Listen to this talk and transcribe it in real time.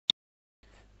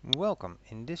Welcome.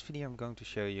 In this video I'm going to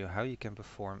show you how you can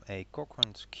perform a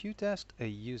Cochran's Q-test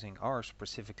using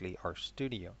specifically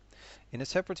RStudio. In a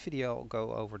separate video I'll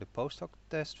go over the post-hoc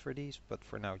test for these, but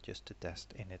for now just the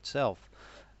test in itself.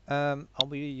 I'll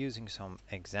be using some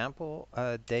example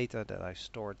data that I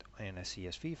stored in a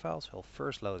CSV file, so I'll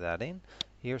first load that in.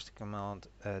 Here's the command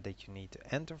that you need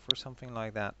to enter for something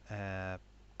like that.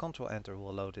 Control Enter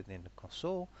will load it in the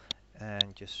console,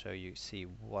 and just so you see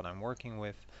what I'm working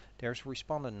with, there's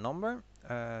respondent number,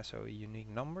 so a unique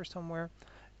number somewhere.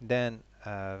 Then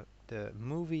the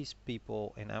movies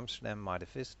people in Amsterdam might have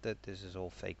visited. This is all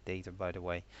fake data, by the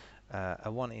way. A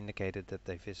 1 indicated that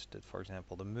they visited, for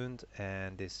example, the Munt,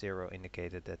 and this 0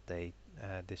 indicated that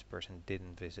this person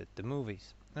didn't visit the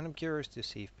movies. And I'm curious to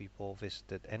see if people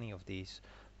visited any of these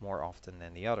more often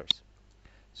than the others.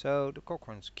 So the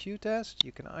Cochran's Q-test,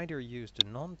 you can either use the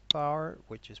non-power,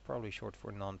 which is probably short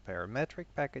for non-parametric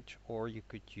package, or you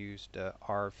could use the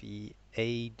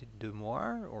RVA de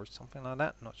Moire or something like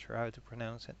that, not sure how to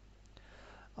pronounce it.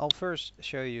 I'll first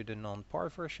show you the non-par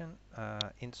version.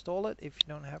 Install it if you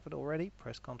don't have it already.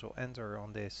 Press Ctrl Enter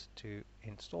on this to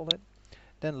install it.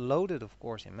 Then load it, of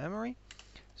course, in memory.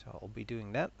 So I'll be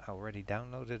doing that. I already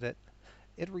downloaded it.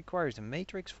 It requires a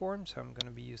matrix form, so I'm going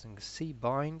to be using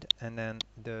cbind and then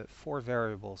the 4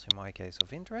 variables, in my case,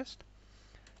 of interest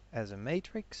as a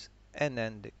matrix. And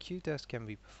then the Q-test can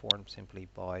be performed simply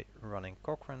by running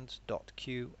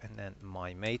cochrans.q and then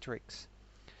my matrix.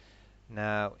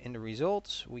 Now in the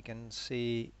results we can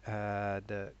see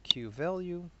the Q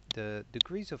value, the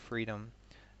degrees of freedom,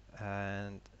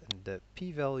 and the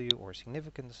p-value or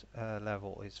significance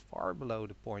level is far below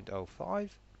the 0.05,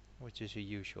 which is a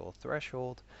usual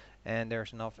threshold, and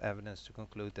there's enough evidence to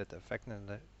conclude that the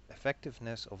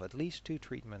effectiveness of at least 2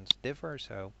 treatments differ,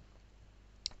 so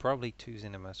probably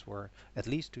at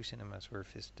least two cinemas were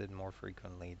visited more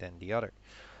frequently than the other.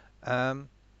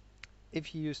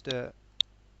 If you use the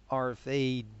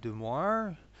RV de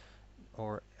Moire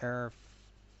or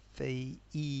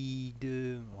RVI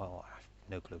de, well, I have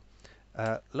no clue.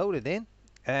 Load it in,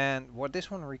 and what this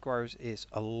one requires is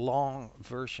a long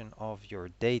version of your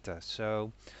data.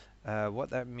 So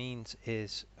what that means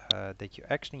is that you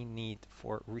actually need,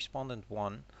 for respondent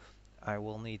 1, I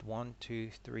will need 1,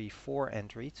 2, 3, 4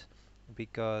 entries,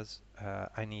 because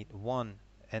I need 1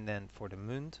 and then for the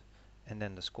Munt and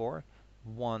then the score,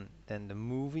 1 then the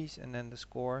movies and then the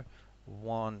score,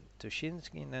 1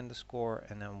 Tuschinski and then the score,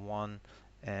 and then 1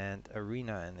 and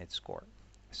arena and its score.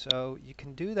 So you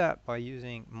can do that by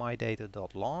using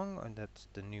mydata.long, and that's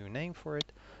the new name for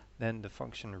it. Then the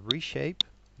function reshape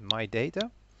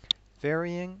mydata,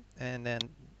 varying, and then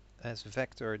as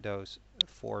vector those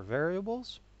 4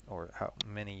 variables, or how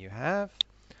many you have.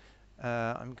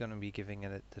 I'm going to be giving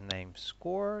it the name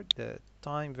score. The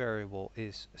time variable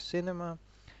is cinema,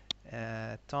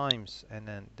 times, and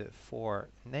then the 4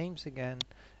 names again.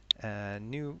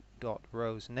 New dot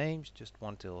rows names, just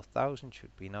 1 till 1000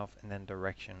 should be enough, and then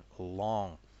direction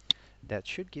long. That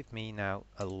should give me now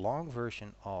a long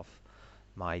version of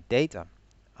my data.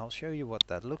 I'll show you what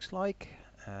that looks like.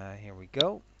 Here we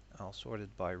go. I'll sort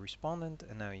it by respondent,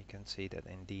 and now you can see that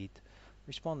indeed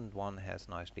respondent 1 has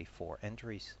nicely 4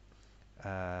 entries.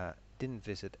 Didn't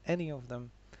visit any of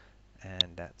them,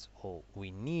 and that's all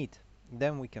we need.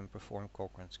 Then we can perform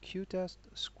Cochran's Q-test,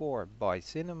 score by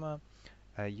cinema,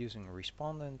 using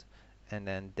respondent, and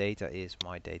then data is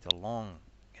my data long.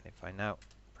 And if I now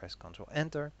press Ctrl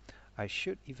Enter, I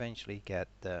should eventually get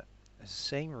the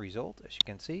same result. As you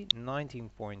can see,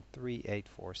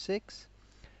 19.3846,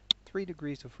 3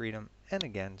 degrees of freedom, and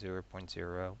again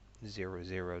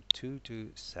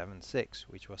 0.002276,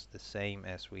 which was the same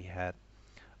as we had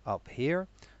up here.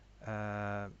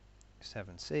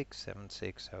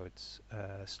 7676, so it's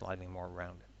slightly more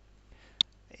rounded.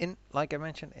 Like I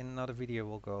mentioned, in another video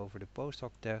we'll go over the post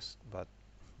hoc test, but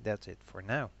that's it for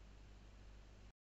now.